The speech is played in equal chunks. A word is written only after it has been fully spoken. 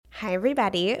Hi,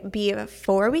 everybody.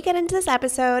 Before we get into this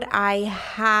episode, I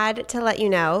had to let you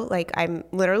know, I'm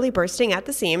literally bursting at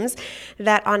the seams,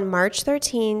 that on March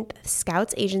 13th,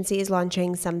 Scouts Agency is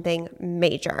launching something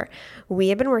major. We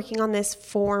have been working on this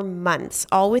for months,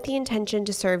 all with the intention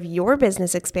to serve your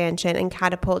business expansion and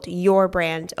catapult your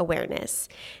brand awareness.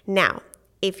 Now,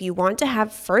 if you want to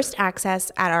have first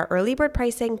access at our early bird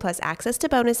pricing plus access to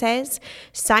bonuses,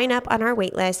 sign up on our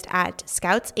waitlist at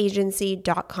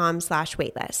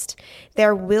scoutsagency.com/waitlist.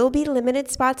 There will be limited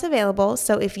spots available,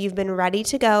 so if you've been ready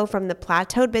to go from the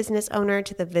plateaued business owner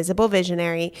to the visible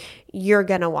visionary, you're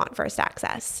going to want first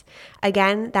access.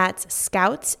 Again, that's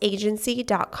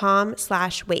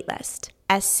scoutsagency.com/waitlist.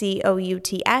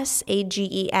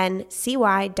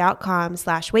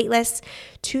 scoutsagency.com/waitlist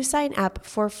to sign up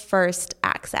for first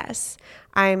access.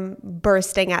 I'm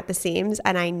bursting at the seams,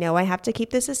 and I know I have to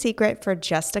keep this a secret for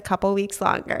just a couple weeks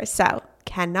longer, so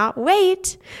cannot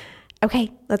wait.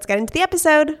 Okay, let's get into the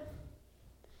episode.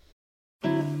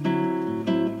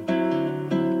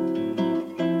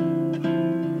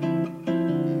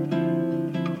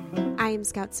 I am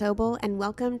Scout Sobel, and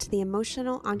welcome to the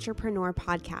Emotional Entrepreneur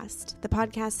Podcast, the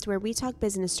podcast where we talk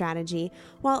business strategy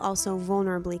while also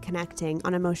vulnerably connecting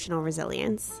on emotional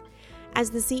resilience.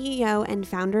 As the CEO and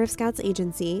founder of Scouts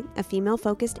Agency, a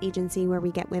female-focused agency where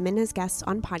we get women as guests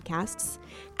on podcasts,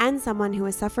 and someone who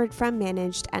has suffered from,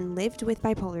 managed, and lived with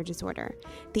bipolar disorder,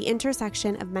 the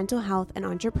intersection of mental health and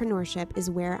entrepreneurship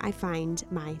is where I find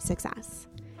my success.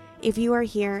 If you are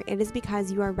here, it is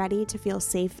because you are ready to feel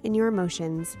safe in your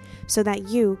emotions so that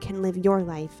you can live your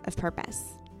life of purpose.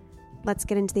 Let's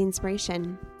get into the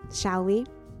inspiration, shall we?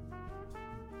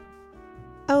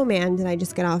 Oh man, did I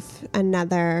just get off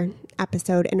another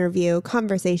episode, interview,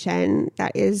 conversation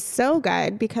that is so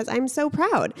good because I'm so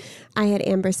proud. I had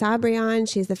Amber Sabri on.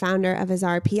 She's the founder of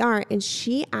Azar PR, and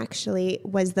she actually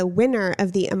was the winner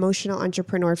of the Emotional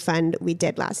Entrepreneur Fund we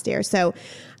did last year. So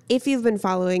if you've been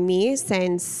following me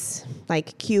since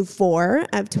Q4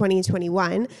 of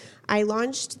 2021, I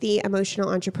launched the Emotional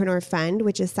Entrepreneur Fund,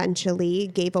 which essentially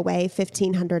gave away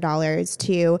 $1,500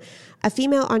 to a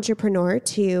female entrepreneur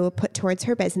to put towards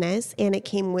her business. And it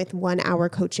came with 1 hour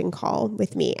coaching call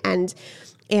with me. And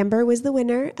Amber was the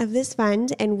winner of this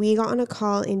fund, and we got on a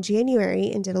call in January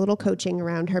and did a little coaching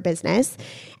around her business.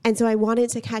 And so I wanted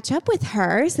to catch up with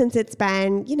her since it's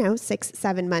been,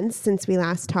 6-7 months since we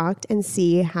last talked and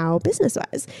see how business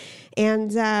was.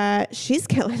 And she's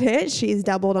killing it. She's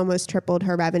doubled, almost tripled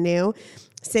her revenue.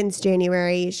 Since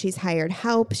January, she's hired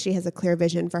help. She has a clear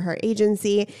vision for her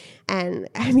agency. And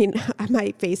I mean,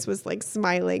 my face was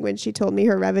smiling when she told me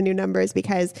her revenue numbers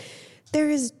because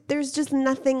there's just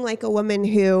nothing like a woman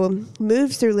who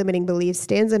moves through limiting beliefs,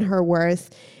 stands in her worth,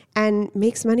 and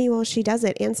makes money while she does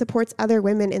it and supports other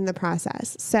women in the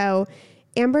process. So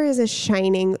Amber is a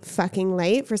shining fucking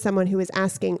light for someone who is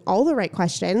asking all the right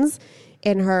questions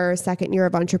in her second year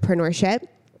of entrepreneurship.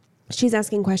 She's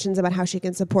asking questions about how she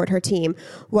can support her team,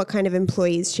 what kind of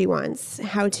employees she wants,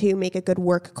 how to make a good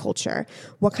work culture,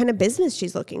 what kind of business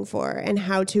she's looking for, and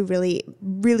how to really,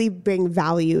 really bring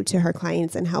value to her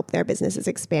clients and help their businesses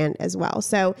expand as well.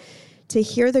 So to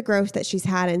hear the growth that she's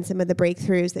had and some of the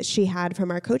breakthroughs that she had from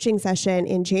our coaching session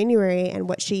in January and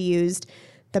what she used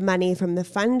the money from the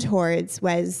fund towards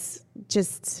was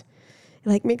just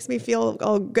makes me feel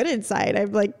all good inside.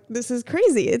 I'm this is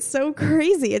crazy. It's so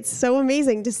crazy. It's so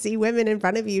amazing to see women in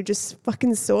front of you just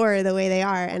fucking soar the way they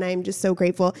are. And I'm just so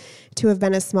grateful to have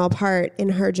been a small part in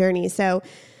her journey. So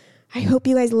I hope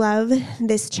you guys love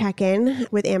this check-in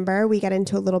with Amber. We get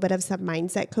into a little bit of some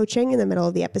mindset coaching in the middle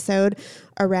of the episode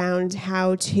around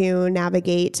how to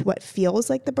navigate what feels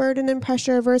like the burden and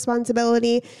pressure of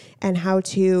responsibility and how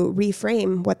to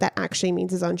reframe what that actually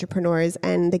means as entrepreneurs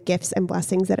and the gifts and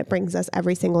blessings that it brings us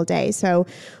every single day. So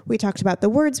we talked about the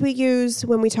words we use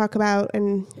when we talk about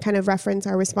and kind of reference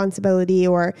our responsibility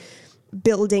or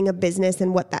building a business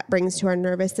and what that brings to our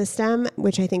nervous system,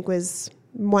 which I think was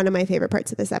one of my favorite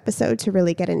parts of this episode to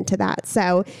really get into that.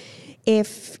 So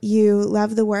if you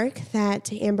love the work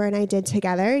that Amber and I did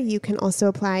together, you can also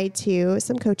apply to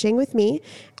some coaching with me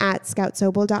at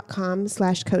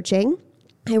scoutsobel.com/coaching.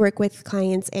 I work with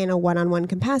clients in a one-on-one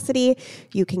capacity.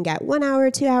 You can get 1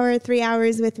 hour, 2 hour, 3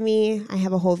 hours with me. I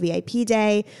have a whole VIP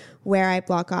day where I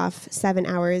block off 7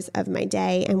 hours of my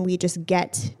day and we just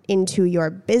get into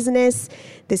your business.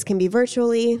 This can be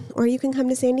virtually, or you can come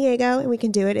to San Diego and we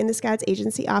can do it in the Scouts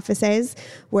Agency offices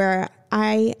where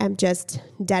I am just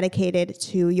dedicated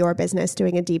to your business,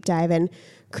 doing a deep dive and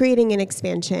creating an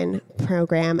expansion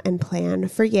program and plan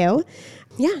for you.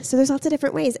 Yeah, so there's lots of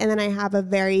different ways. And then I have a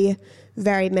very,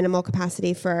 very minimal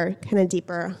capacity for kind of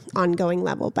deeper ongoing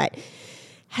level. But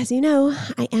As you know,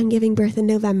 I am giving birth in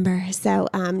November, so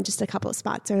just a couple of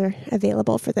spots are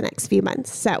available for the next few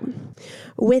months. So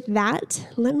with that,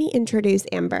 let me introduce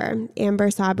Amber. Amber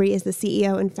Sabri is the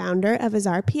CEO and founder of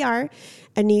Azar PR,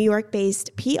 a New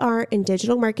York-based PR and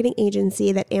digital marketing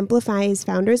agency that amplifies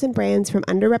founders and brands from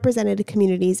underrepresented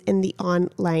communities in the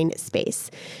online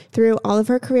space. Through all of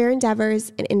her career endeavors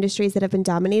in industries that have been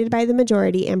dominated by the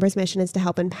majority, Amber's mission is to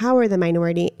help empower the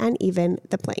minority and even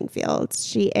the playing field.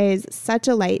 She is such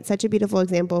a light, such a beautiful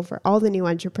example for all the new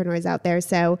entrepreneurs out there.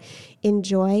 So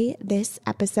enjoy this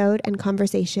episode and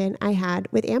conversation I had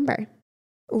with Amber.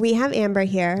 We have Amber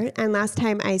here, and last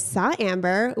time I saw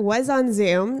Amber was on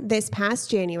Zoom this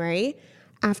past January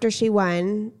after she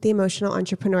won the Emotional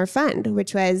Entrepreneur Fund,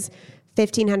 which was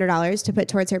 $1,500 to put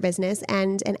towards her business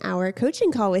and an hour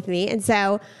coaching call with me. And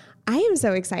so I am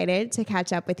so excited to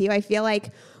catch up with you. I feel like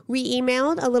we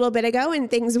emailed a little bit ago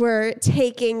and things were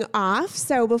taking off.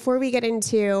 So before we get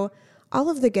into all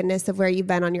of the goodness of where you've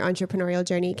been on your entrepreneurial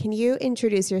journey, can you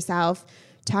introduce yourself?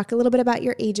 Talk a little bit about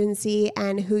your agency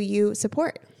and who you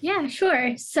support. Yeah,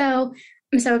 sure. So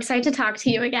I'm so excited to talk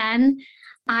to you again.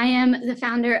 I am the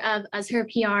founder of Azar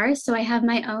PR. So I have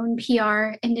my own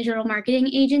PR and digital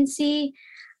marketing agency.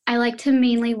 I like to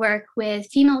mainly work with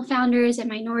female founders and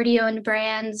minority-owned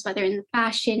brands, whether in the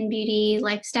fashion, beauty,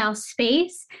 lifestyle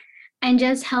space, and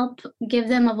just help give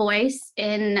them a voice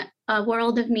in a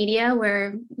world of media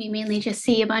where we mainly just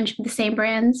see a bunch of the same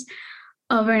brands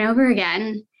over and over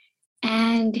again.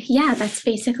 And yeah, that's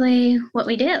basically what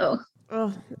we do.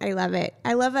 Oh, I love it.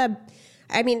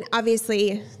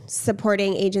 Obviously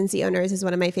supporting agency owners is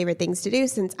one of my favorite things to do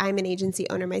since I'm an agency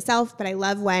owner myself, but I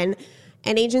love when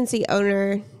an agency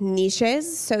owner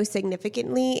niches so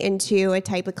significantly into a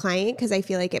type of client because I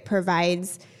feel like it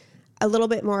provides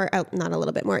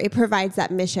it provides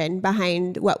that mission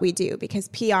behind what we do because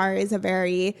PR is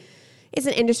it's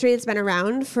an industry that's been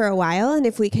around for a while. And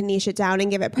if we can niche it down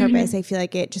and give it purpose, I feel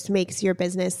like it just makes your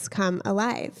business come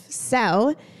alive.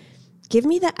 So give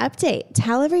me the update.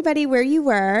 Tell everybody where you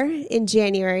were in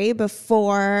January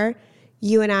before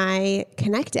you and I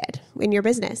connected in your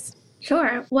business.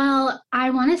 Sure. Well, I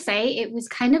want to say it was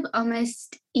kind of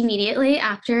almost immediately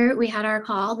after we had our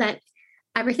call that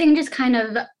everything just kind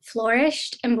of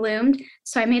flourished and bloomed.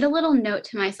 So I made a little note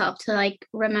to myself to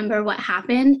remember what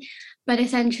happened. But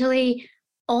essentially,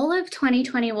 all of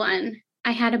 2021,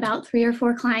 I had about 3 or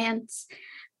 4 clients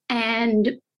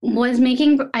and was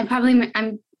making,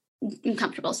 I'm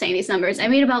comfortable saying these numbers. I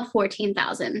made about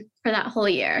 $14,000 for that whole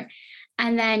year.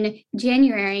 And then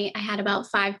January, I had about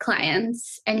 5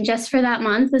 clients. And just for that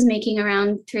month was making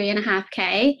around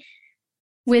 $3.5K.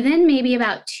 Within maybe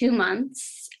about 2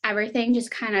 months, everything just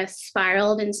kind of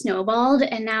spiraled and snowballed.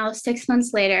 And now 6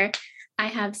 months later, I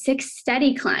have 6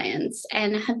 steady clients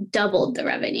and have doubled the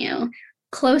revenue,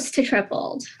 close to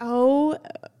tripled. Oh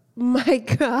my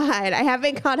God. I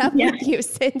haven't caught up with you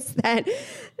since then.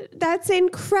 That's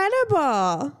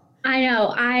incredible. I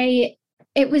know.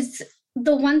 It was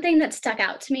the one thing that stuck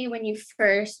out to me when we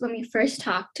first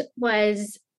talked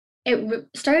was it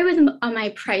started with on my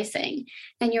pricing.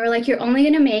 And you were like, you're only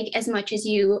going to make as much as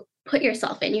you put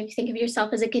yourself in. You think of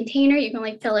yourself as a container. You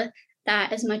can fill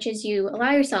that as much as you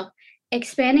allow yourself.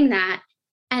 Expanding that,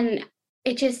 and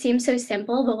it just seemed so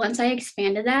simple, but once I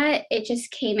expanded that, it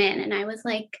just came in and I was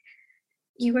like,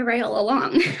 you were right all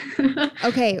along.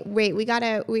 Okay, wait, we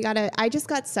gotta, I just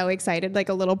got so excited.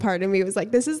 A little part of me was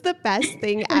like, this is the best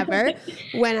thing ever.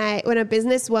 when a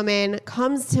businesswoman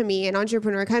comes to me, an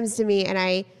entrepreneur comes to me and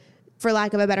I, for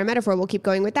lack of a better metaphor, we'll keep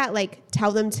going with that,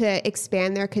 tell them to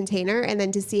expand their container and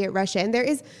then to see it rush in. There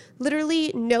is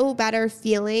literally no better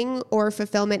feeling or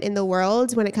fulfillment in the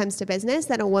world when it comes to business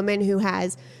than a woman who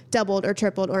has doubled or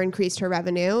tripled or increased her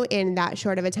revenue in that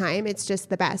short of a time. It's just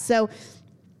the best. So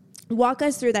walk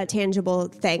us through that tangible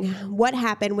thing. What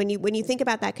happened when you think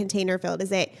about that container filled?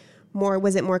 Was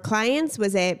it more clients?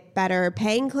 Was it better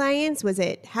paying clients? Was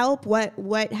it help?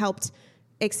 What helped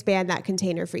expand that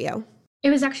container for you? It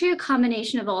was actually a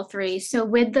combination of all 3. So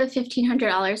with the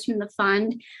 $1,500 from the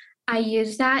fund, I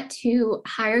used that to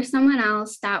hire someone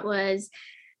else that was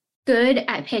good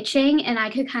at pitching. And I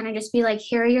could kind of just be like,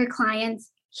 here are your clients.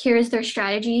 Here's their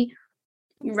strategy.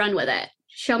 Run with it.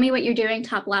 Show me what you're doing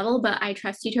top level, but I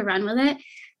trust you to run with it.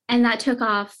 And that took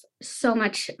off so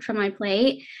much from my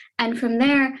plate. And from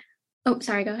there, oh,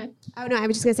 sorry, go ahead. Oh, no, I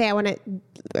was just going to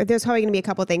say, there's probably going to be a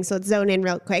couple things. So let's zone in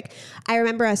real quick. I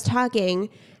remember us talking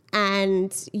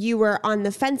and you were on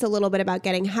the fence a little bit about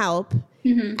getting help.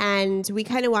 Mm-hmm. And we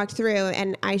kind of walked through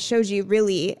and I showed you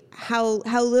really how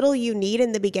little you need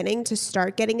in the beginning to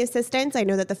start getting assistance. I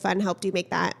know that the fund helped you make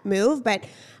that move, but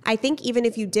I think even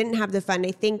if you didn't have the fund,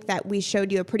 I think that we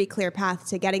showed you a pretty clear path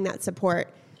to getting that support.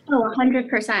 Oh,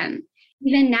 100%.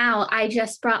 Even now, I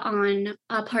just brought on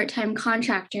a part-time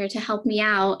contractor to help me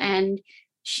out, and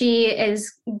she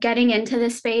is getting into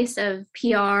the space of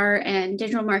PR and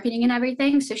digital marketing and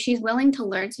everything. So she's willing to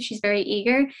learn. So she's very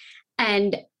eager.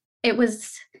 And it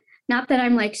was not that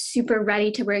I'm like super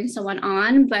ready to bring someone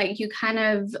on, but you kind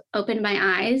of opened my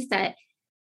eyes that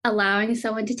allowing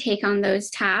someone to take on those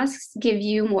tasks give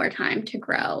you more time to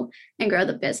grow and grow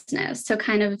the business. So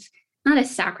kind of not a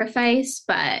sacrifice,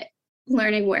 but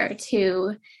learning where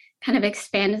to kind of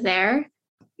expand there.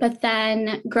 But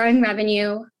then growing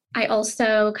revenue, I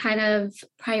also kind of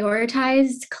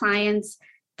prioritized clients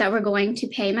that were going to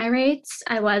pay my rates.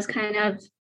 I was kind of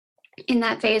in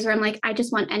that phase where I'm like, I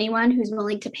just want anyone who's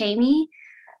willing to pay me.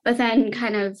 But then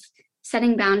kind of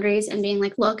setting boundaries and being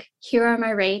like, look, here are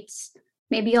my rates.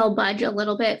 Maybe I'll budge a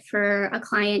little bit for a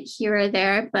client here or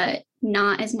there, but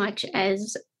not as much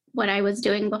as what I was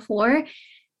doing before.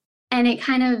 And it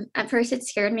kind of, at first, it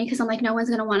scared me because I'm like, no one's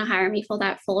going to want to hire me for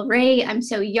that full rate. I'm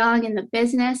so young in the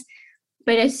business.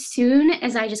 But as soon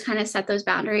as I just kind of set those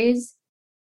boundaries,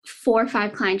 4 or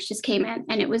 5 clients just came in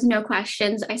and it was no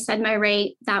questions. I said my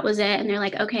rate, that was it. And they're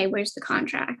like, okay, where's the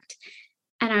contract?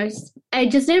 And I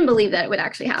just didn't believe that it would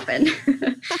actually happen.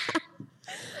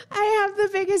 I have the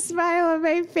biggest smile on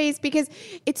my face because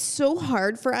it's so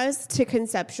hard for us to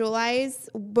conceptualize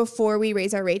before we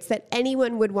raise our rates that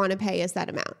anyone would want to pay us that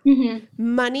amount. Mm-hmm.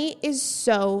 Money is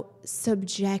so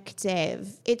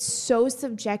subjective. It's so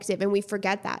subjective, and we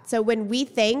forget that. So when we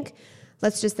think,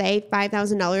 let's just say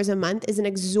 $5,000 a month is an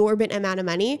exorbitant amount of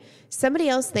money, somebody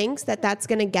else thinks that that's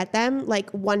going to get them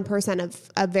like 1%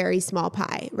 of a very small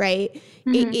pie, right?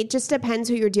 Mm-hmm. It just depends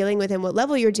who you're dealing with and what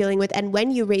level you're dealing with. And when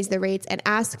you raise the rates and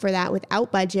ask for that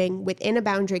without budging within a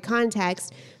boundary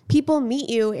context, people meet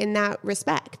you in that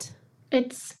respect.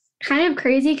 It's kind of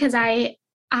crazy because I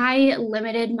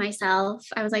limited myself.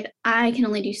 I was like, I can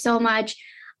only do so much.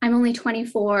 I'm only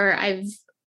 24. I've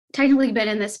technically been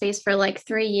in this space for like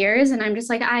 3 years, and I'm just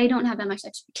like, I don't have that much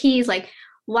expertise. Like,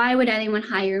 why would anyone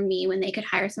hire me when they could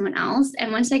hire someone else?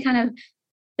 And once I kind of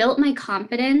built my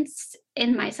confidence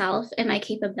in myself and my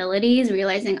capabilities,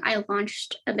 realizing I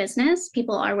launched a business,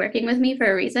 people are working with me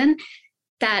for a reason,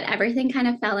 that everything kind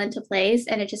of fell into place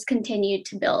and it just continued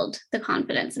to build the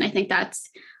confidence. And I think that's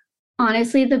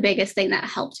honestly the biggest thing that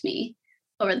helped me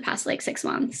over the past like 6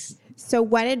 months. So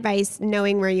what advice,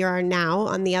 knowing where you are now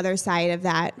on the other side of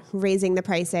that, raising the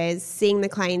prices, seeing the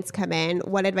clients come in,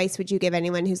 what advice would you give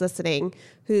anyone who's listening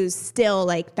who's still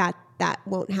like, that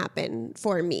won't happen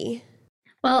for me?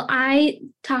 Well, I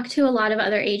talk to a lot of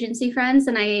other agency friends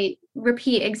and I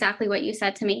repeat exactly what you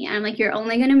said to me. I'm like, you're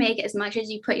only going to make as much as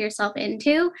you put yourself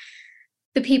into.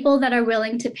 The people that are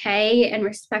willing to pay and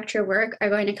respect your work are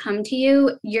going to come to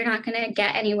you. You're not going to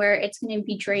get anywhere. It's going to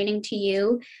be draining to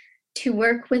you to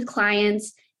work with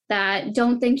clients that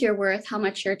don't think you're worth how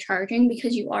much you're charging,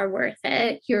 because you are worth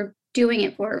it. You're doing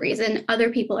it for a reason. Other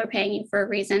people are paying you for a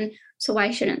reason. So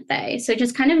why shouldn't they? So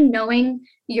just kind of knowing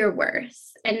your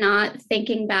worth and not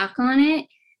thinking back on it,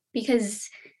 because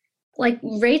like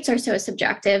rates are so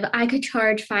subjective. I could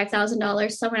charge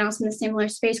 $5,000. Someone else in the similar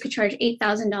space could charge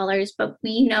 $8,000, but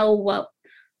we know what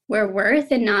we're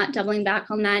worth, and not doubling back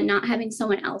on that, not having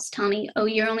someone else tell me, oh,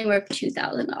 you're only worth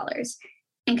 $2,000,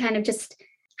 and kind of just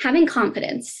having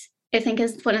confidence, I think,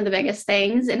 is one of the biggest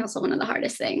things and also one of the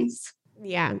hardest things.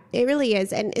 Yeah, it really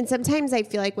is. And sometimes I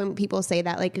feel like when people say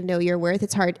that, like, know your worth,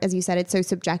 it's hard. As you said, it's so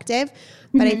subjective,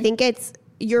 but I think it's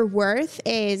your worth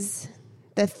is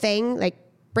the thing, like,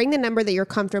 bring the number that you're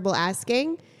comfortable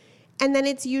asking. And then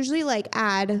it's usually like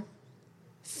add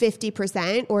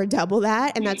 50% or double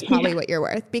that. And that's probably what you're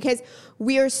worth, because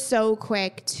we are so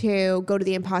quick to go to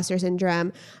the imposter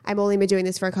syndrome. I've only been doing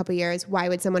this for a couple of years. Why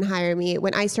would someone hire me?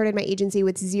 When I started my agency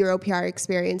with zero PR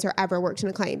experience or ever worked in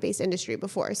a client-based industry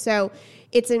before. So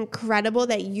it's incredible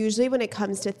that usually when it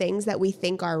comes to things that we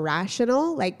think are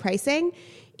rational, like pricing,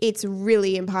 it's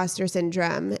really imposter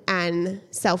syndrome and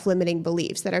self-limiting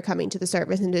beliefs that are coming to the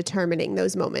surface and determining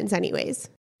those moments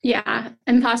anyways. Yeah.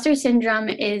 Imposter syndrome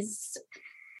is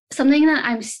something that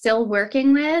I'm still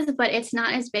working with, but it's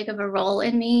not as big of a role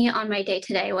in me on my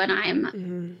day-to-day when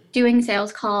I'm doing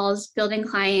sales calls, building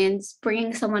clients,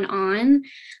 bringing someone on.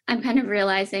 I'm kind of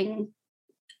realizing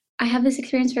I have this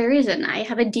experience for a reason. I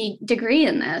have a degree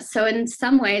in this. So in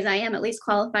some ways, I am at least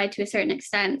qualified to a certain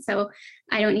extent. So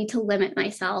I don't need to limit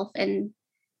myself. And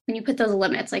when you put those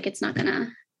limits, like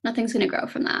nothing's going to grow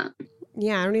from that.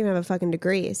 Yeah, I don't even have a fucking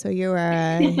degree. So you're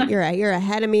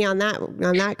ahead of me on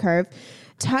that curve.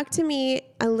 Talk to me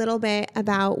a little bit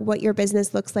about what your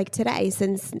business looks like today.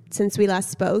 Since we last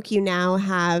spoke, you now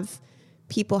have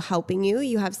people helping you,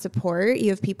 you have support, you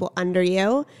have people under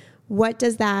you. What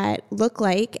does that look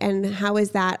like, and how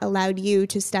has that allowed you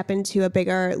to step into a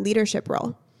bigger leadership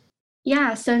role?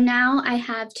 Yeah, so now I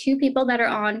have two people that are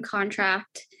on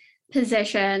contract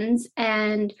positions,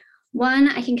 and one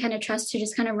I can kind of trust to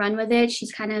just kind of run with it.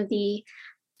 She's kind of the,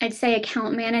 I'd say,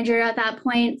 account manager at that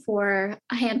point for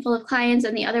a handful of clients,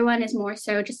 and the other one is more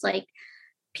so just like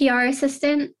PR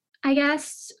assistant, I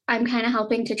guess. I'm kind of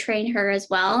helping to train her as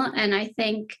well, and I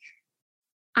think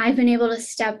I've been able to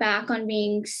step back on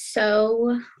being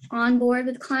so on board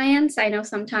with clients. I know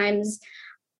sometimes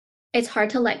it's hard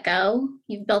to let go.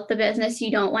 You've built the business,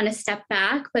 you don't want to step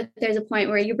back, but there's a point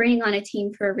where you're bringing on a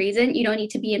team for a reason. You don't need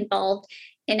to be involved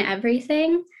in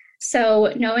everything.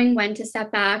 So knowing when to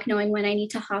step back, knowing when I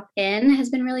need to hop in has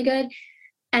been really good.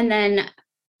 And then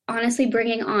honestly,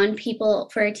 bringing on people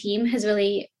for a team has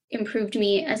really improved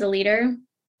me as a leader.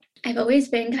 I've always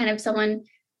been kind of someone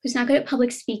who's not good at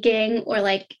public speaking or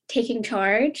like taking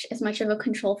charge, as much of a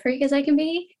control freak as I can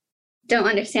be. Don't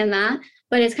understand that,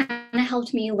 but it's kind of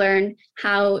helped me learn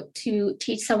how to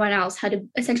teach someone else how to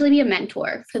essentially be a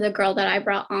mentor for the girl that I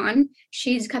brought on.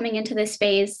 She's coming into this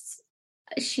space.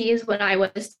 She is what I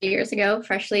was 3 years ago,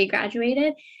 freshly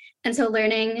graduated. And so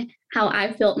learning how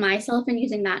I've built myself and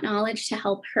using that knowledge to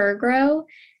help her grow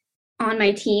on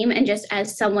my team and just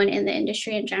as someone in the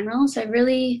industry in general. So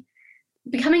really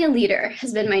becoming a leader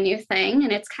has been my new thing.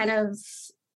 And it's kind of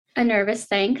a nervous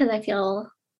thing because I feel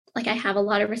like I have a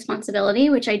lot of responsibility,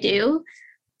 which I do.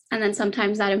 And then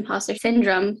sometimes that imposter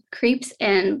syndrome creeps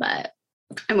in, but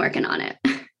I'm working on it.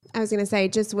 I was going to say,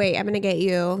 just wait. I'm going to get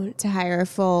you to hire a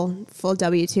full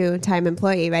W-2 time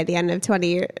employee by the end of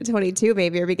 2022,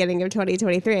 maybe, or beginning of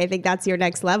 2023. I think that's your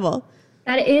next level.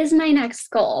 That is my next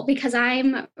goal because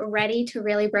I'm ready to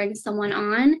really bring someone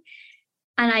on.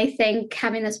 And I think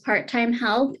having this part-time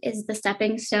help is the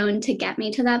stepping stone to get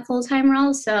me to that full-time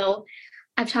role. So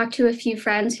I've talked to a few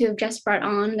friends who have just brought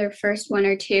on their first 1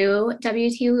 or 2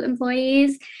 W-2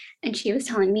 employees, and she was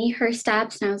telling me her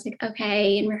steps, and I was like,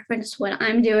 okay, in reference to what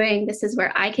I'm doing, this is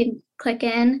where I can click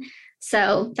in.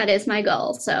 So that is my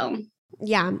goal. So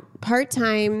yeah,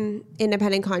 part-time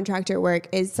independent contractor work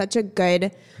is such a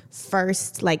good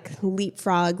first like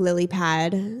leapfrog lily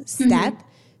pad step. Mm-hmm.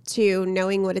 To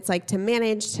knowing what it's like to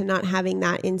manage, to not having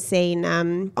that insane,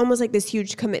 almost like this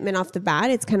huge commitment off the bat.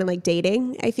 It's kind of like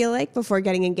dating, I feel like, before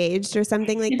getting engaged or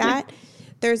something like that.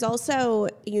 There's also,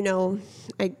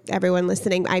 everyone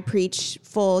listening, I preach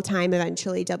full-time,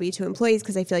 eventually W-2 employees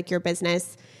because I feel like your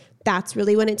business, that's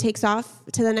really when it takes off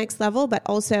to the next level. But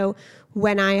also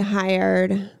when I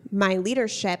hired my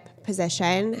leadership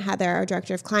position, Heather, our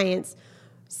director of clients,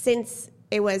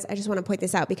 I just want to point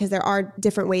this out because there are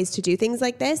different ways to do things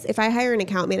like this. If I hire an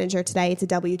account manager today, it's a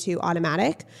W-2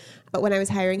 automatic. But when I was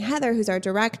hiring Heather, who's our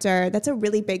director, that's a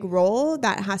really big role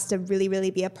that has to really,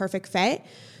 really be a perfect fit.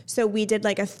 So we did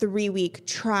like a 3-week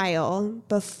trial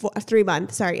a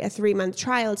 3-month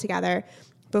trial together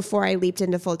before I leaped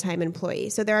into full-time employee.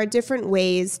 So there are different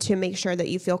ways to make sure that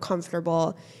you feel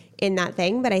comfortable in that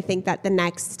thing. But I think that the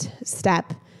next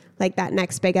step, like that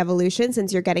next big evolution,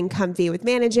 since you're getting comfy with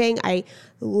managing, I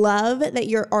love that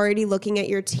you're already looking at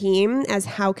your team as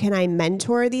how can I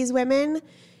mentor these women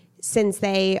since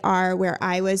they are where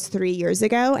I was 3 years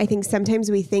ago. I think sometimes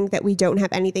we think that we don't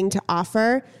have anything to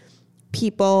offer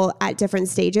people at different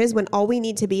stages when all we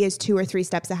need to be is 2 or 3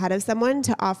 steps ahead of someone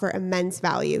to offer immense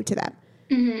value to them.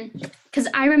 Because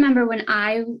I remember when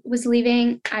I was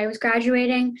leaving, I was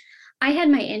graduating, I had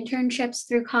my internships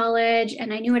through college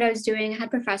and I knew what I was doing. I had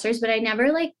professors, but I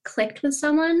never like clicked with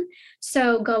someone.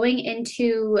 So going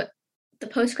into the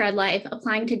post-grad life,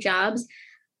 applying to jobs,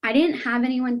 I didn't have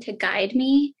anyone to guide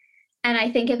me. And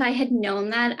I think if I had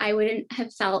known that, I wouldn't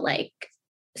have felt like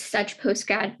such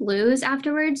post-grad blues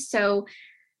afterwards. So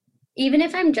even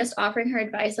if I'm just offering her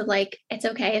advice of like, it's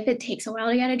okay if it takes a while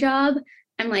to get a job,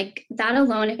 I'm like, that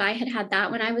alone, if I had had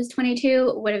that when I was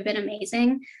 22, would have been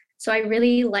amazing. So I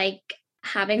really like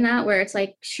having that where it's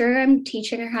like, sure, I'm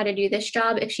teaching her how to do this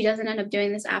job. If she doesn't end up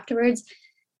doing this afterwards,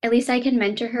 at least I can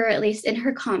mentor her, at least in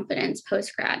her confidence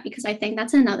post-grad, because I think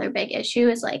that's another big issue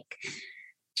is like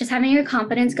just having your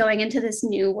confidence going into this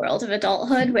new world of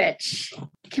adulthood, which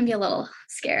can be a little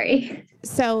scary.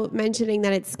 So mentioning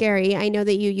that it's scary, I know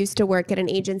that you used to work at an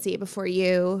agency before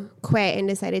you quit and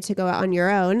decided to go out on your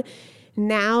own.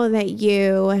 Now that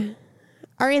you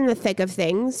are in the thick of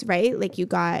things, right? Like you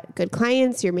got good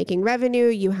clients, you're making revenue,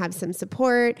 you have some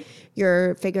support,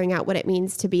 you're figuring out what it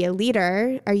means to be a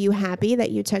leader. Are you happy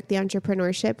that you took the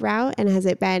entrepreneurship route, and has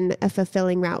it been a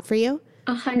fulfilling route for you?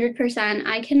 100%.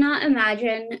 I cannot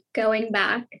imagine going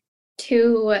back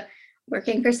to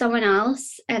working for someone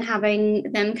else and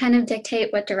having them kind of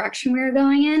dictate what direction we were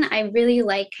going in. I really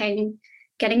like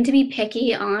getting to be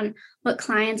picky on what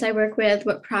clients I work with,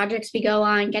 what projects we go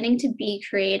on, getting to be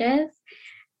creative.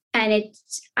 And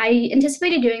I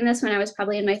anticipated doing this when I was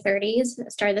probably in my 30s. I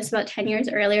started this about 10 years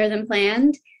earlier than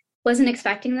planned. Wasn't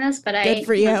expecting this, but Good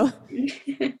for you.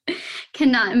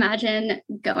 Cannot imagine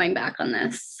going back on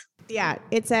this. Yeah,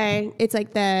 it's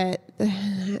like the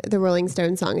Rolling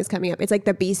Stone song is coming up. It's like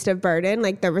the beast of burden.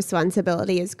 Like the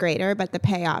responsibility is greater, but the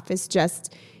payoff is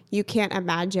just, you can't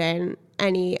imagine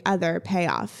any other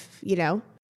payoff, you know?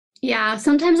 Yeah,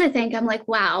 sometimes I think I'm like,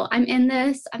 wow, I'm in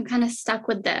this. I'm kind of stuck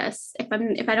with this. If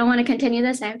I don't want to continue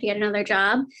this, I have to get another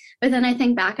job. But then I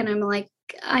think back and I'm like,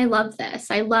 I love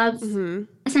this. I love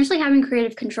essentially having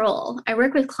creative control. I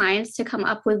work with clients to come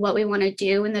up with what we want to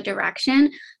do in the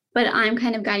direction, but I'm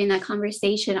kind of guiding that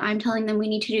conversation. I'm telling them we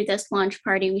need to do this launch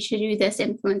party. We should do this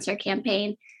influencer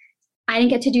campaign. I didn't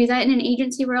get to do that in an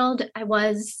agency world. I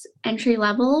was entry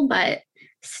level, but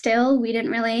still we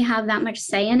didn't really have that much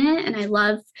say in it. And I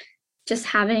love just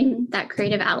having that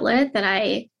creative outlet that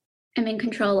I am in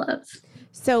control of.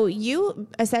 So you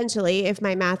essentially, if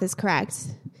my math is correct,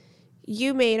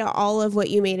 you made all of what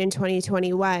you made in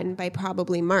 2021 by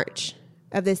probably March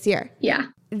of this year. Yeah.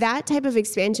 That type of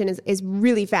expansion is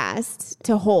really fast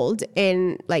to hold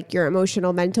in like your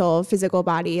emotional, mental, physical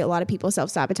body. A lot of people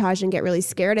self-sabotage and get really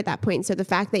scared at that point. So the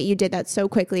fact that you did that so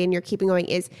quickly and you're keeping going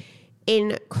is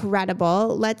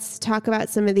incredible. Let's talk about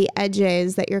some of the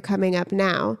edges that you're coming up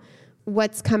now.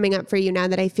 What's coming up for you now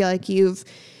that I feel like you've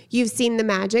seen the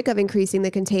magic of increasing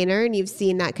the container and you've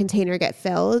seen that container get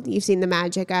filled. You've seen the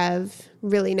magic of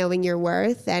really knowing your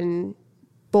worth and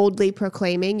boldly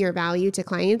proclaiming your value to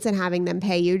clients and having them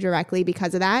pay you directly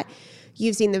because of that.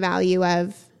 You've seen the value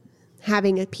of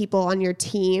having people on your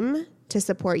team to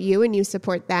support you and you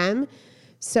support them.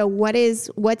 So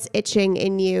what's itching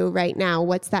in you right now?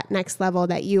 What's that next level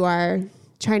that you are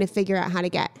trying to figure out how to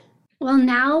get? Well,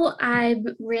 now I'm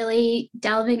really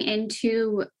delving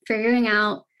into figuring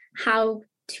out how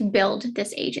to build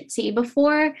this agency.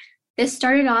 Before, this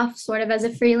started off sort of as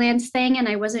a freelance thing, and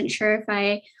I wasn't sure if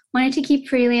I wanted to keep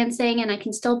freelancing and I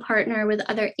can still partner with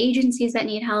other agencies that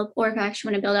need help, or if I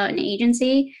actually want to build out an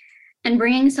agency. And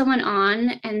bringing someone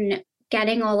on and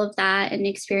getting all of that and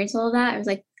experience all of that, I was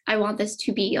like, I want this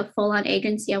to be a full-on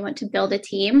agency. I want to build a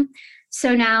team.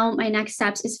 So now my next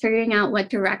steps is figuring out what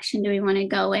direction do we want to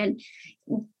go in.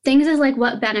 Things is like,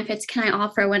 what benefits can I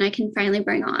offer when I can finally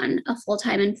bring on a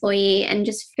full-time employee, and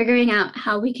just figuring out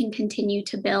how we can continue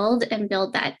to build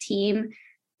that team,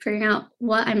 figuring out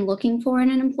what I'm looking for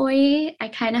in an employee. I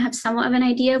kind of have somewhat of an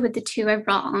idea with the two I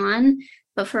brought on,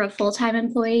 but for a full-time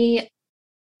employee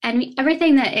and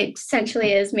everything that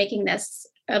essentially is making this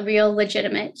a real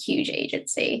legitimate huge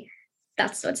agency,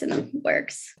 that's what's in the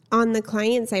works. On the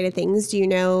client side of things, do you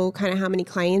know kind of how many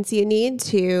clients you need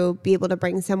to be able to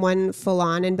bring someone full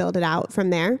on and build it out from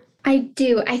there? I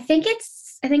do. I think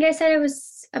I said it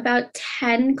was about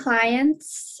 10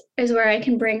 clients is where I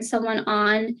can bring someone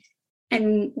on,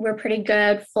 and we're pretty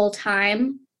good full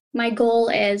time. My goal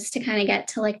is to kind of get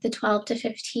to like the 12 to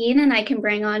 15, and I can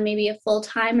bring on maybe a full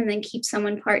time and then keep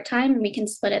someone part time, and we can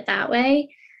split it that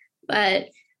way. But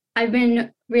I've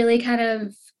been really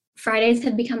Fridays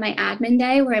have become my admin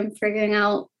day, where I'm figuring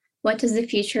out what does the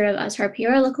future of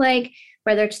UsRPR look like,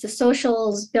 whether it's the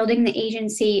socials, building the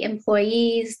agency,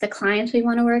 employees, the clients we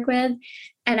want to work with.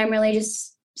 And I'm really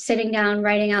just sitting down,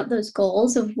 writing out those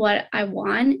goals of what I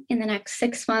want in the next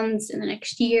 6 months, in the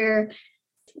next year,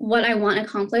 what I want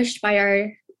accomplished by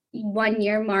our 1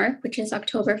 year mark, which is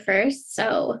October 1st.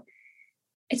 So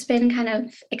it's been kind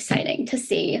of exciting to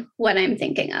see what I'm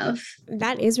thinking of.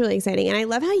 That is really exciting. And I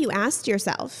love how you asked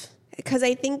yourself, because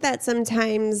I think that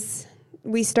sometimes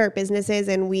we start businesses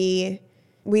and we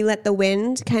let the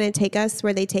wind kind of take us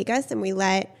where they take us, and we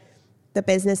let the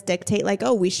business dictate like,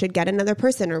 oh, we should get another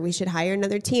person or we should hire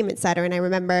another team, et cetera. And I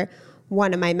remember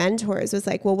one of my mentors was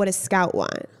like, well, what does Scout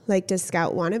want? Like, does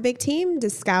Scout want a big team?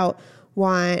 Does Scout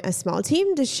want a small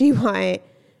team? Does she want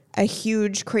a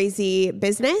huge, crazy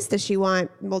business? Does she want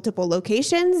multiple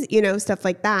locations? Stuff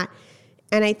like that.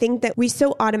 And I think that we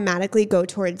so automatically go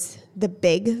towards the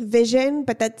big vision,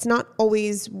 but that's not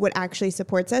always what actually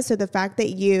supports us. So the fact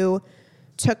that you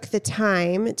took the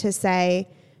time to say,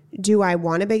 do I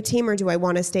want a big team or do I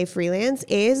want to stay freelance,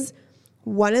 is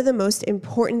one of the most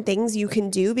important things you can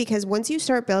do, because once you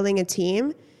start building a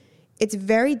team, it's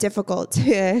very difficult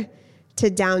to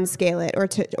downscale it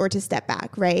or to step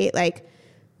back, right? Like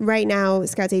right now,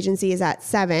 Scouts Agency is at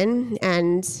 7,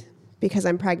 and because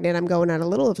I'm pregnant, I'm going at a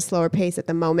little of a slower pace at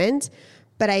the moment.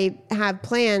 But I have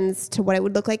plans to what it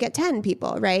would look like at 10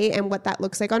 people, right? And what that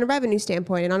looks like on a revenue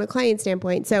standpoint and on a client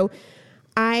standpoint. So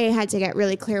I had to get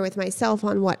really clear with myself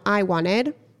on what I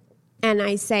wanted. And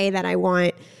I say that I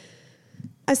want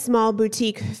a small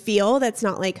boutique feel that's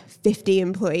not like 50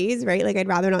 employees, right? Like I'd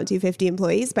rather not do 50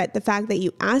 employees. But the fact that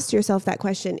you asked yourself that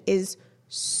question is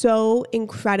so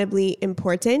incredibly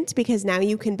important, because now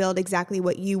you can build exactly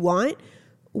what you want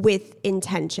with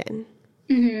intention.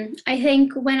 Mm-hmm. I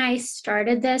think when I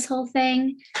started this whole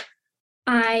thing,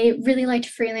 I really liked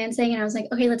freelancing, and I was like,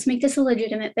 okay, let's make this a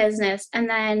legitimate business. And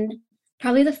then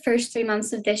probably the first 3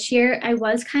 months of this year, I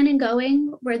was kind of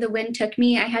going where the wind took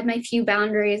me. I had my few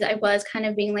boundaries. I was kind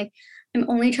of being like, I'm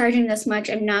only charging this much.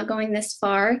 I'm not going this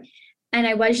far. And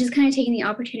I was just kind of taking the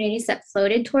opportunities that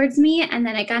floated towards me. And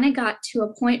then I kind of got to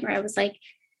a point where I was like,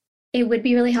 it would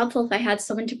be really helpful if I had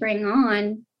someone to bring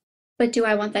on. But do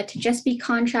I want that to just be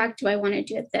contract? Do I want to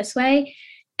do it this way?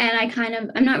 And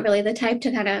I'm not really the type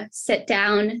to kind of sit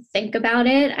down, think about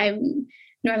it. I'm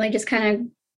normally just kind of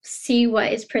see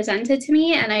what is presented to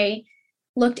me. And I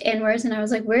looked inwards and I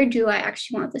was like, where do I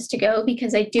actually want this to go?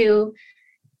 Because I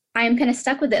am kind of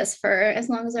stuck with this for as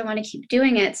long as I want to keep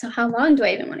doing it. So how long do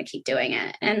I even want to keep doing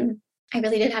it? And I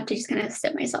really did have to just kind of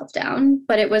sit myself down,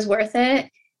 but it was worth it.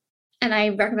 And I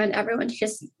recommend everyone to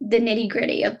just the nitty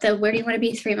gritty of where do you want to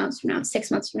be 3 months from now,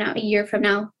 6 months from now, a year from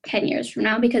now, 10 years from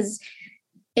now, because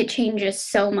it changes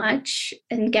so much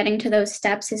and getting to those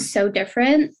steps is so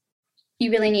different.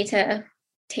 You really need to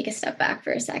take a step back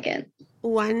for a second.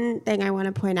 One thing I want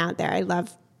to point out there, I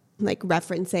love like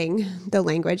referencing the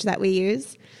language that we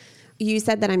use. You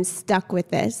said that I'm stuck with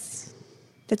this.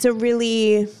 That's a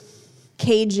really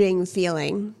caging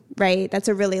feeling, right? That's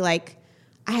a really like,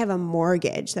 I have a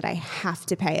mortgage that I have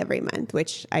to pay every month,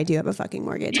 which I do have a fucking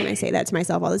mortgage, and I say that to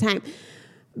myself all the time.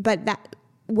 But that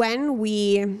when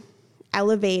we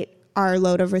elevate our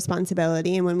load of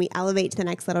responsibility and when we elevate to the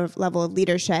next level of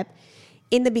leadership,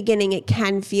 in the beginning, it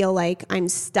can feel like I'm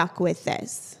stuck with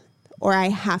this or I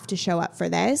have to show up for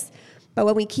this. But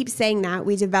when we keep saying that,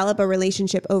 we develop a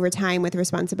relationship over time with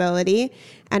responsibility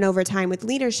and over time with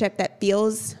leadership that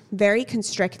feels very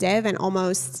constrictive and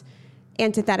almost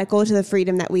antithetical to the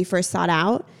freedom that we first sought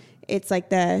out. It's like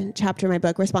the chapter in my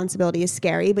book, Responsibility is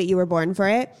Scary, but you were born for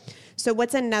it. So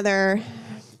what's another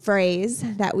phrase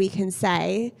that we can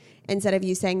say instead of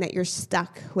you saying that you're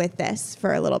stuck with this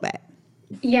for a little bit?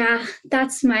 Yeah,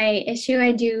 that's my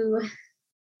issue.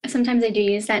 Sometimes I do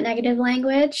use that negative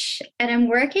language, and I'm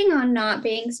working on not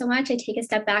being so much. I take a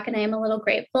step back and I am a little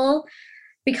grateful.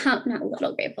 Not a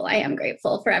little grateful. I am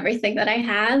grateful for everything that I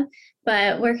have,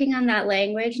 but working on that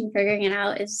language and figuring it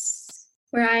out is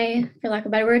where I, for lack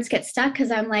of better words, get stuck,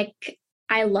 because I'm like,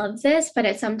 I love this,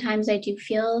 but sometimes I do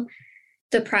feel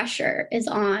the pressure is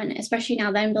on, especially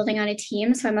now that I'm building on a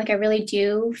team. So I'm like, I really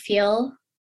do feel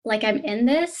like I'm in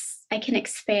this. I can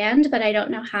expand, but I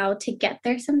don't know how to get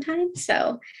there sometimes.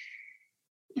 So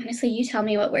honestly, you tell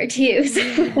me what word to use.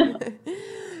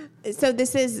 So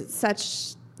this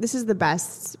is the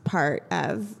best part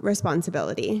of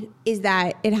responsibility, is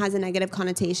that it has a negative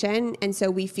connotation. And so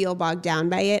we feel bogged down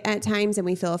by it at times and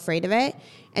we feel afraid of it.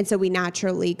 And so we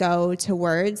naturally go to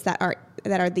words that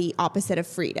are the opposite of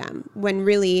freedom, when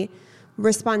really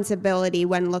responsibility,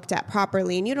 when looked at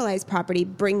properly and utilized properly,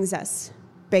 brings us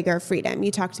bigger freedom.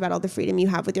 You talked about all the freedom you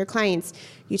have with your clients.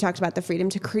 You talked about the freedom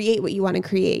to create what you want to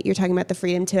create. You're talking about the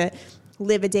freedom to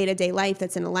live a day-to-day life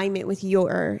that's in alignment with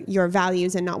your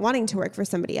values and not wanting to work for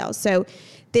somebody else. So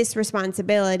this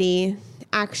responsibility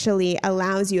actually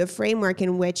allows you a framework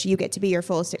in which you get to be your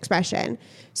fullest expression.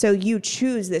 So you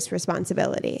choose this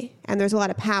responsibility, and there's a lot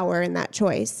of power in that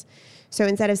choice. So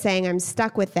instead of saying, I'm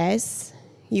stuck with this,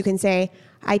 you can say,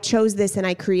 I chose this and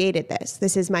I created this.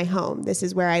 This is my home. This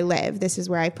is where I live. This is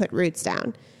where I put roots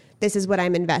down. This is what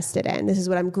I'm invested in. This is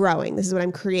what I'm growing. This is what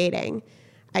I'm creating.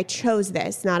 I chose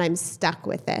this, not I'm stuck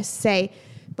with this. Say,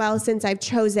 well, since I've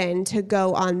chosen to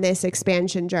go on this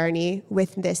expansion journey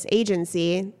with this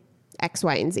agency, X,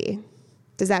 Y, and Z.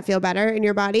 Does that feel better in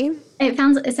your body? It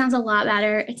sounds a lot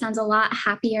better. It sounds a lot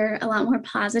happier, a lot more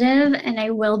positive, and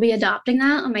I will be adopting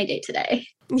that on my day-to-day.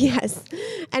 Yes.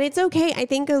 And it's okay. I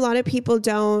think a lot of people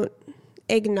don't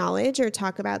acknowledge or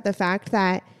talk about the fact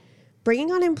that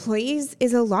bringing on employees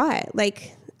is a lot.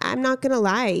 Like, I'm not going to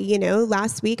lie.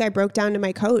 Last week I broke down to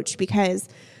my coach because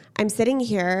I'm sitting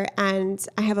here and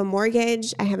I have a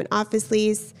mortgage. I have an office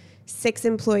lease. 6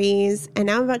 employees, and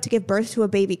now I'm about to give birth to a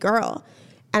baby girl.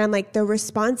 And I'm like, the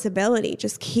responsibility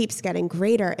just keeps getting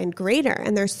greater and greater.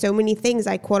 And there's so many things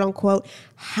I quote unquote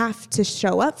have to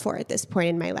show up for at this point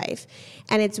in my life.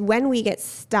 And it's when we get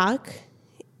stuck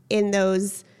in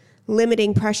those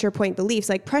limiting pressure point beliefs,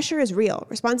 like pressure is real,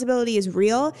 responsibility is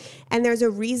real. And there's a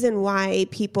reason why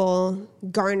people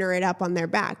garner it up on their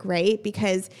back, right?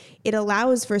 Because it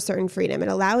allows for certain freedom. It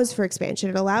allows for expansion.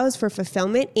 It allows for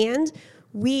fulfillment. And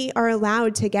we are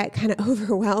allowed to get kind of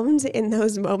overwhelmed in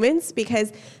those moments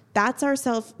because that's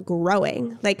ourself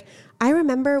growing. Like I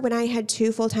remember when I had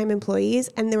 2 full-time employees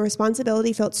and the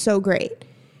responsibility felt so great.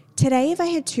 Today, if I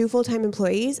had 2 full-time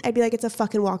employees, I'd be like, it's a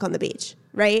fucking walk on the beach,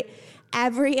 right?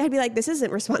 I'd be like, this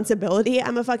isn't responsibility.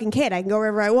 I'm a fucking kid. I can go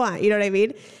wherever I want. You know what I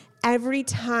mean? Every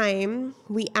time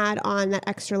we add on that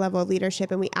extra level of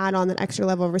leadership and we add on that extra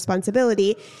level of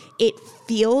responsibility, it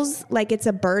feels like it's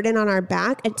a burden on our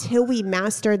back until we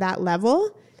master that level.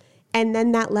 And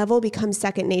then that level becomes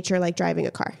second nature, like driving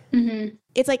a car. Mm-hmm.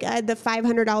 It's like the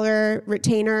 $500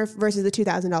 retainer versus the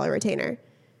 $2,000 retainer.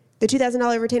 The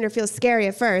 $2,000 retainer feels scary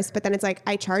at first, but then it's like,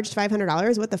 I charged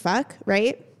 $500. What the fuck?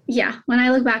 Right? Yeah. When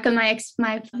I look back at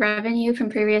my revenue from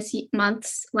previous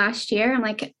months last year, I'm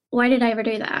like, why did I ever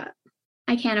do that?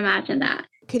 I can't imagine that.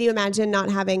 Could you imagine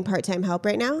not having part-time help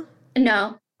right now?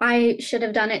 No, I should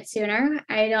have done it sooner.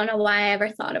 I don't know why I ever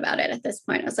thought about it at this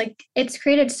point. I was like, it's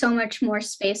created so much more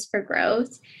space for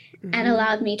growth and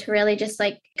allowed me to really just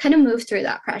like kind of move through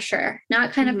that pressure,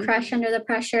 not kind of crush under the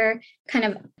pressure, kind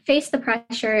of face the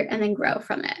pressure and then grow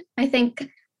from it. I think,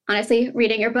 honestly,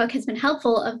 reading your book has been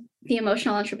helpful of the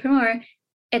emotional entrepreneur.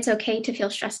 It's okay to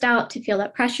feel stressed out, to feel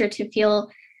that pressure, to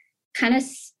feel kind of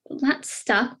not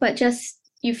stuck, but just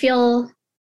you feel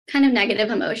kind of negative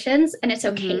emotions, and it's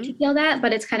okay to feel that,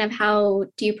 but it's kind of how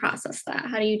do you process that?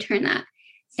 How do you turn that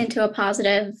into a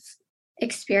positive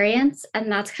experience?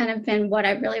 And that's kind of been what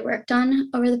I've really worked on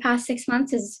over the past 6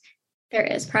 months is there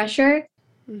is pressure,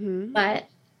 but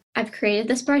I've created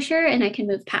this pressure and I can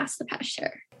move past the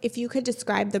pressure. If you could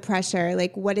describe the pressure,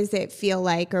 like what does it feel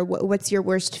like, or what's your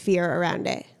worst fear around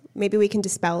it? Maybe we can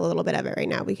dispel a little bit of it right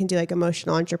now. We can do like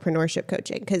emotional entrepreneurship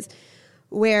coaching, because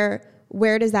where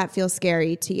does that feel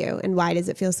scary to you, and why does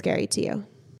it feel scary to you?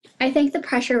 I think the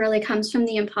pressure really comes from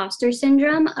the imposter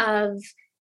syndrome of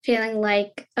feeling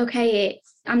like, okay,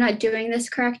 I'm not doing this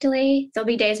correctly. There'll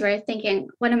be days where I'm thinking,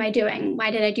 what am I doing? Why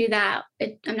did I do that?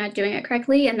 I'm not doing it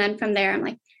correctly. And then from there, I'm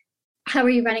like, how are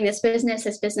you running this business?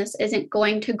 This business isn't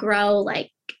going to grow.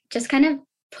 Like just kind of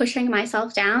pushing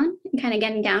myself down and kind of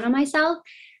getting down on myself.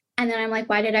 And then I'm like,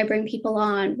 why did I bring people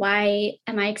on? Why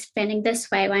am I expanding this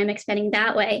way? Why am I expanding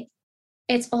that way?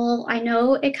 It's all, I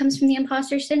know it comes from the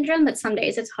imposter syndrome, but some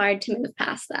days it's hard to move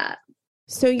past that.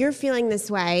 So you're feeling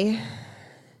this way,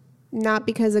 not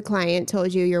because a client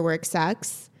told you your work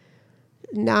sucks,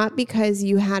 not because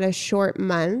you had a short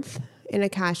month in a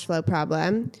cash flow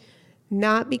problem,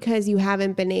 not because you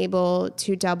haven't been able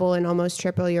to double and almost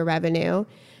triple your revenue,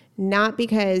 not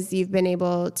because you've been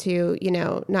able to,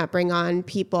 not bring on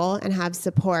people and have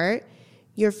support.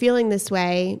 You're feeling this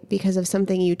way because of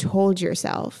something you told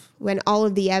yourself, when all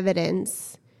of the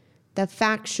evidence, the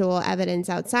factual evidence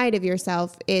outside of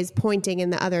yourself, is pointing in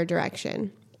the other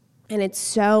direction. And it's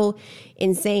so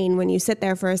insane when you sit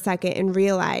there for a second and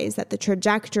realize that the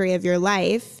trajectory of your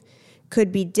life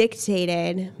could be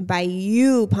dictated by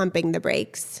you pumping the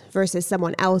brakes versus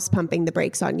someone else pumping the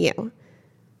brakes on you.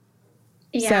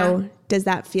 Yeah. So does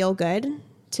that feel good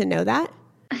to know that?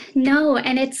 No.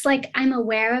 And it's like, I'm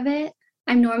aware of it.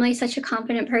 I'm normally such a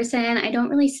confident person. I don't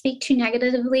really speak too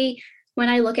negatively when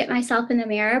I look at myself in the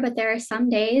mirror, but there are some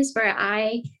days where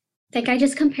I think I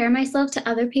just compare myself to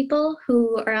other people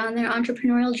who are on their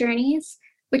entrepreneurial journeys,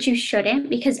 which you shouldn't,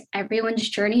 because everyone's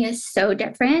journey is so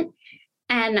different.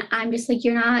 And I'm just like,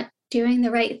 you're not doing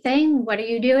the right thing. What are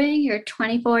you doing? You're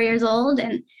 24 years old.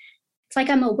 And it's like,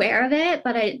 I'm aware of it,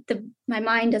 but my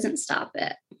mind doesn't stop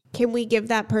it. Can we give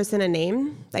that person a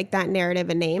name, like that narrative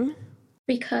a name?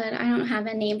 We could. I don't have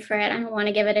a name for it. I don't want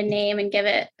to give it a name and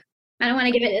I don't want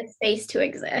to give it a space to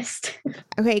exist.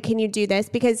 Okay, can you do this?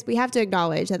 Because we have to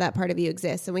acknowledge that part of you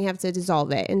exists, and we have to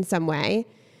dissolve it in some way,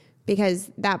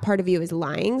 because that part of you is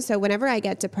lying. So whenever I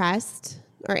get depressed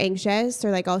or anxious,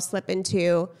 or like I'll slip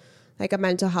into like a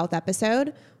mental health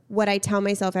episode, what I tell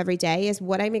myself every day is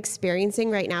what I'm experiencing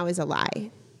right now is a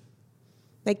lie.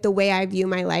 Like the way I view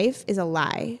my life is a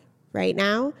lie right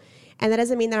now. And that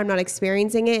doesn't mean that I'm not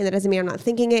experiencing it. And that doesn't mean I'm not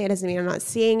thinking it. It doesn't mean I'm not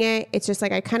seeing it. It's just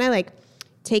like I kind of like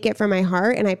take it from my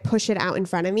heart and I push it out in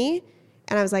front of me.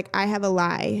 And I was like, I have a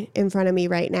lie in front of me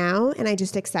right now. And I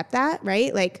just accept that,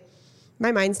 right? Like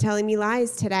my mind's telling me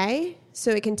lies today, so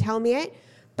it can tell me it.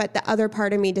 but the other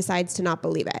part of me decides to not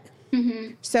believe it.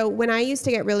 Mm-hmm. So when I used to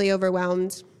get really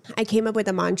overwhelmed, I came up with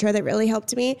a mantra that really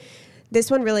helped me. This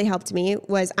one really helped me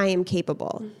was I am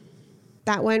capable.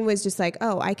 That one was just like,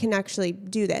 oh, I can actually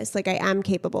do this. Like I am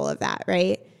capable of that,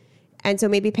 right? And so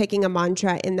maybe picking a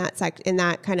mantra in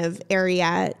that kind of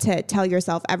area to tell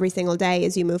yourself every single day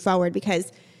as you move forward,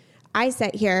 because I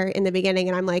sat here in the beginning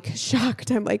and I'm like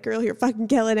shocked. I'm like, girl, you're fucking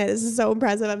killing it. This is so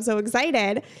impressive. I'm so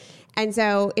excited. And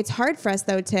so it's hard for us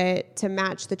though to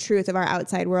match the truth of our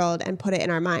outside world and put it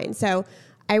in our mind. So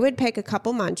I would pick a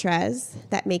couple mantras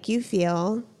that make you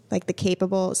feel like the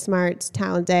capable, smart,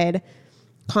 talented,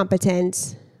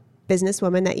 competent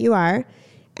businesswoman that you are.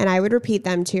 And I would repeat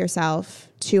them to yourself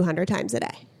 200 times a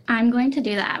day. I'm going to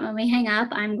do that. When we hang up,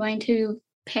 I'm going to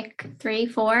pick 3,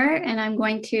 4, and I'm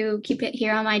going to keep it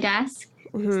here on my desk.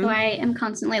 So I am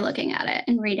constantly looking at it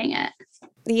and reading it.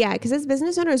 Yeah, because as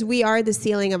business owners, we are the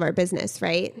ceiling of our business,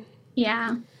 right?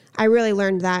 Yeah. I really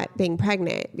learned that being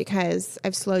pregnant because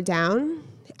I've slowed down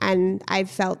and I've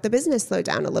felt the business slow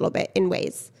down a little bit in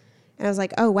ways. And I was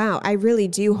like, oh, wow, I really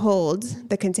do hold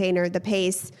the container, the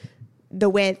pace, the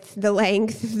width, the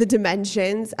length, the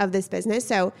dimensions of this business.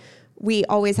 So we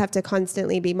always have to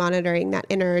constantly be monitoring that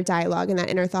inner dialogue and that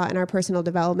inner thought and our personal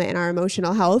development and our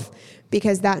emotional health,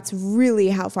 because that's really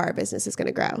how far our business is going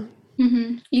to grow.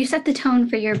 Mm-hmm. You set the tone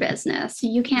for your business.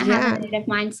 You can't have a negative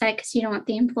mindset because you don't want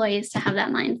the employees to have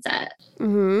that mindset.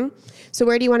 Mm-hmm. So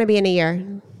where do you want to be in a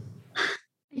year? A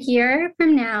year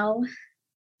from now,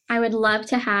 I would love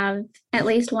to have at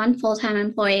least 1 full-time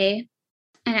employee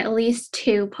and at least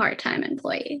 2 part-time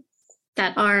employees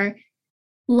that are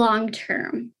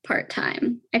long-term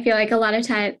part-time. I feel like a lot of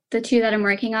time, the 2 that I'm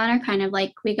working on are kind of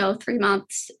like we go 3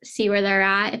 months, see where they're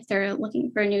at, if they're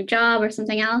looking for a new job or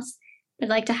something else. I'd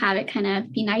like to have it kind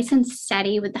of be nice and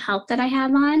steady with the help that I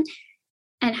have on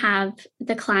and have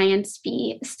the clients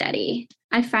be steady.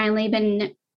 I've finally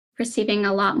been receiving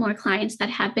a lot more clients that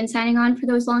have been signing on for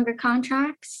those longer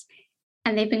contracts,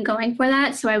 and they've been going for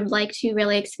that. So I would like to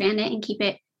really expand it and keep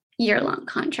it year-long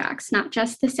contracts, not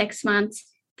just the 6 months,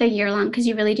 the year-long, because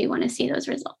you really do want to see those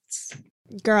results.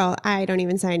 Girl, I don't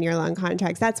even sign year-long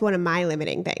contracts. That's one of my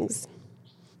limiting things.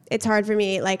 It's hard for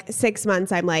me. Like 6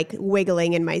 months, I'm like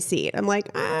wiggling in my seat. I'm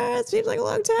like, it seems like a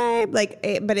long time.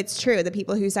 But it's true. The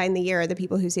people who sign the year are the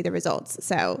people who see the results.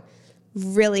 So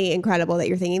really incredible that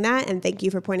you're thinking that. And thank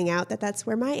you for pointing out that that's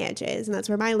where my edge is. And that's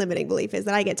where my limiting belief is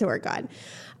that I get to work on.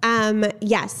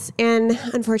 Yes. And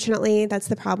unfortunately, that's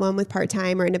the problem with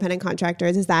part-time or independent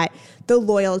contractors, is that the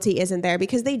loyalty isn't there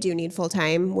because they do need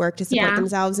full-time work to support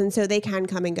themselves. And so they can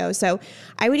come and go. So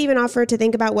I would even offer to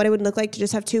think about what it would look like to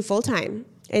just have 2 full-time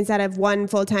instead of 1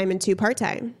 full-time and 2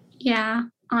 part-time. Yeah,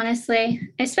 honestly,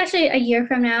 especially a year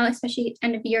from now, especially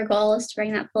end of year goal is to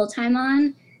bring that full-time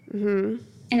on. Mm-hmm.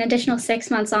 An additional 6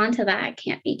 months onto that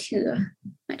can't be too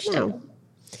much time. No.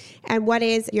 And what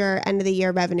is your end of the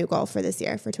year revenue goal for this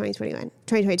year, for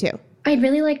 2022? I'd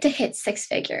really like to hit 6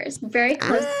 figures. Very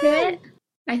close to it.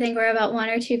 I think we're about 1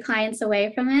 or 2 clients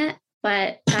away from it,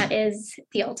 but that is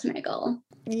the ultimate goal.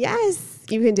 Yes,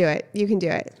 you can do it. You can do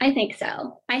it. I think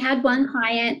so. I had one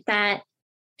client that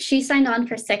she signed on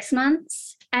for 6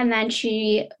 months, and then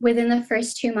she, within the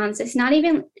first 2 months,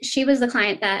 she was the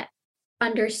client that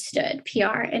understood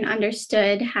PR and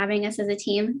understood having us as a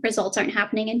team. Results aren't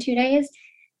happening in 2 days.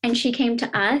 And she came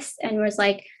to us and was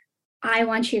like, I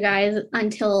want you guys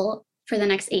for the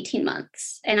next 18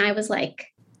 months. And I was like,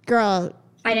 girl,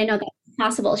 I didn't know that was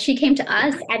possible. She came to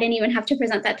us. I didn't even have to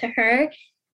present that to her.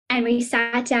 And we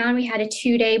sat down, we had a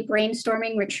 2-day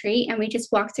brainstorming retreat, and we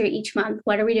just walked through each month.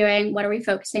 What are we doing? What are we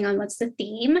focusing on? What's the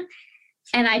theme?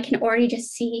 And I can already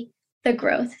just see the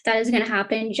growth that is going to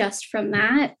happen just from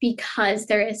that, because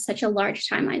there is such a large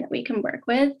timeline that we can work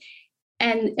with.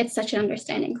 And it's such an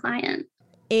understanding client.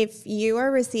 If you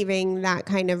are receiving that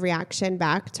kind of reaction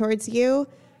back towards you,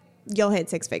 you'll hit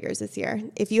 6 figures this year.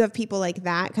 If you have people like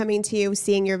that coming to you,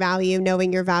 seeing your value,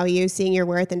 knowing your value, seeing your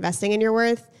worth, investing in your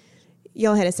worth,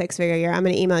 you'll hit a 6-figure year. I'm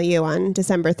going to email you on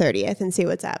December 30th and see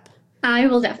what's up. I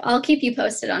will I'll keep you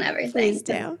posted on everything. Please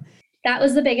do. That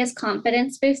was the biggest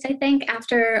confidence boost, I think,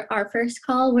 after our first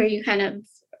call, where you kind of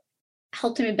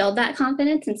helped me build that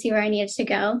confidence and see where I needed to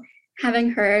go.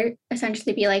 Having her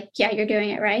essentially be like, yeah, you're doing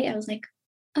it right. I was like,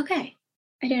 okay,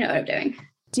 I do know what I'm doing.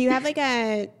 Do you have like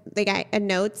a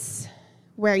notes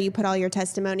where you put all your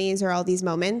testimonies or all these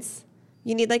moments?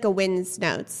 You need like a wins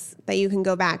notes that you can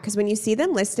go back, because when you see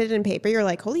them listed in paper, you're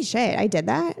like, holy shit, I did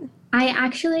that.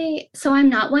 So I'm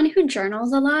not one who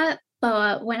journals a lot,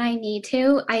 but when I need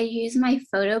to, I use my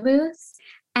photo booth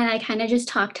and I kind of just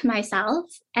talk to myself,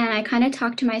 and I kind of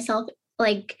talk to myself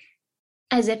like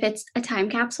as if it's a time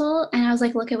capsule. And I was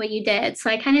like, look at what you did. So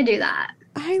I kind of do that.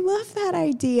 I love that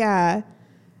idea.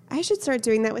 I should start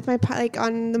doing that with my, like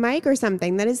on the mic or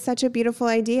something. That is such a beautiful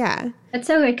idea. That's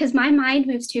so good because my mind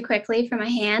moves too quickly for my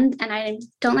hand and I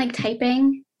don't like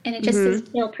typing and it just doesn't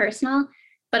feel personal.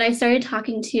 But I started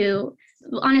talking to,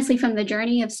 honestly, from the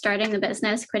journey of starting the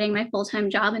business, quitting my full-time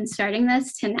job and starting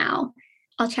this to now,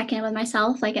 I'll check in with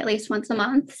myself like at least once a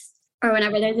month or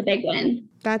whenever there's a big win.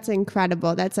 That's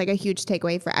incredible. That's like a huge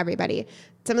takeaway for everybody.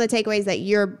 Some of the takeaways that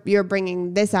you're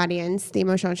bringing this audience, the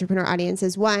emotional entrepreneur audience,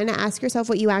 is one, ask yourself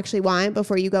what you actually want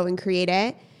before you go and create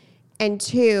it. And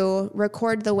two,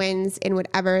 record the wins in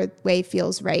whatever way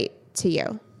feels right to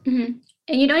you. Mm-hmm.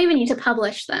 And you don't even need to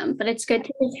publish them, but it's good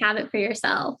to just have it for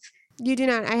yourself. You do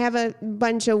not. I have a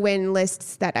bunch of win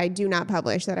lists that I do not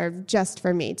publish that are just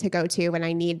for me to go to when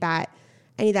I need that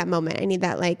moment. I need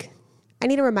that, like, I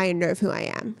need a reminder of who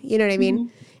I am. You know what I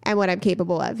mean? And what I'm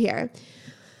capable of here.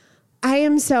 I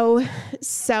am so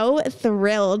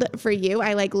thrilled for you.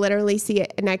 I like literally see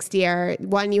it next year.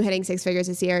 One, you hitting 6 figures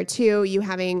this year. Two, you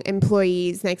having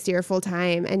employees next year full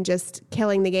time and just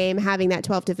killing the game, having that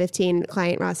 12 to 15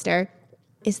 client roster.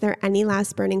 Is there any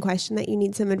last burning question that you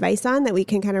need some advice on that we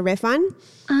can kind of riff on?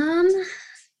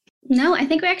 No, I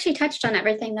think we actually touched on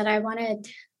everything that I wanted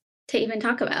to even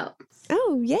talk about.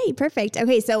 Oh, yay. Perfect.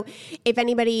 Okay. So if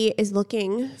anybody is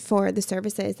looking for the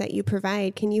services that you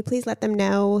provide, can you please let them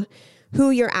know who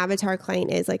your avatar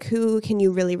client is? Like, who can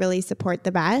you really, really support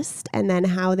the best, and then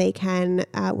how they can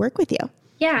work with you?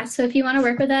 Yeah. So if you want to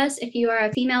work with us, if you are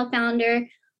a female founder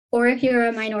or if you're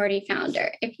a minority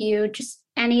founder, if you just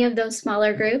any of those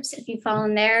smaller groups, if you fall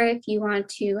in there, if you want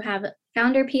to have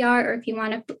founder PR or if you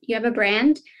have a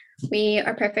brand, we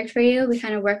are perfect for you. We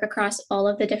kind of work across all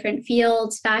of the different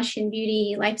fields: fashion,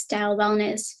 beauty, lifestyle,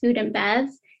 wellness, food, and bev.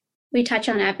 We touch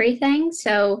on everything.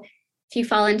 So if you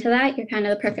fall into that, you're kind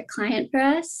of the perfect client for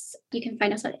us. You can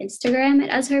find us on Instagram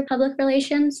at Azhar Public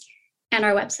Relations, and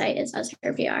our website is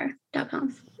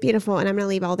azharpr.com. Beautiful. And I'm going to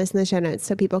leave all this in the show notes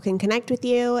so people can connect with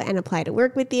you and apply to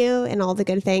work with you and all the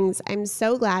good things. I'm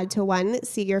so glad to, one,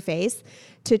 see your face,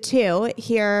 to two,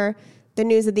 hear the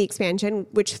news of the expansion,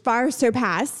 which far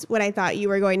surpassed what I thought you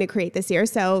were going to create this year.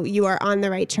 So you are on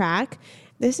the right track.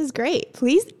 This is great.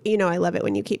 Please, I love it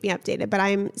when you keep me updated, but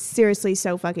I'm seriously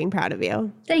so fucking proud of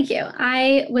you. Thank you.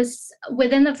 I was,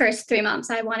 within the first 3 months,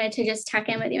 I wanted to just check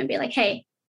in with you and be like, hey,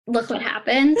 look what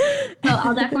happened. So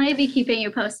I'll definitely be keeping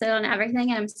you posted on everything.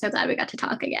 And I'm so glad we got to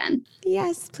talk again.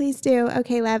 Yes, please do.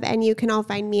 Okay, love. And you can all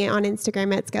find me on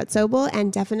Instagram at Scout Sobel,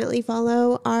 and definitely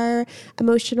follow our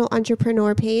Emotional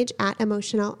Entrepreneur page at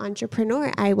Emotional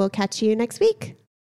Entrepreneur. I will catch you next week.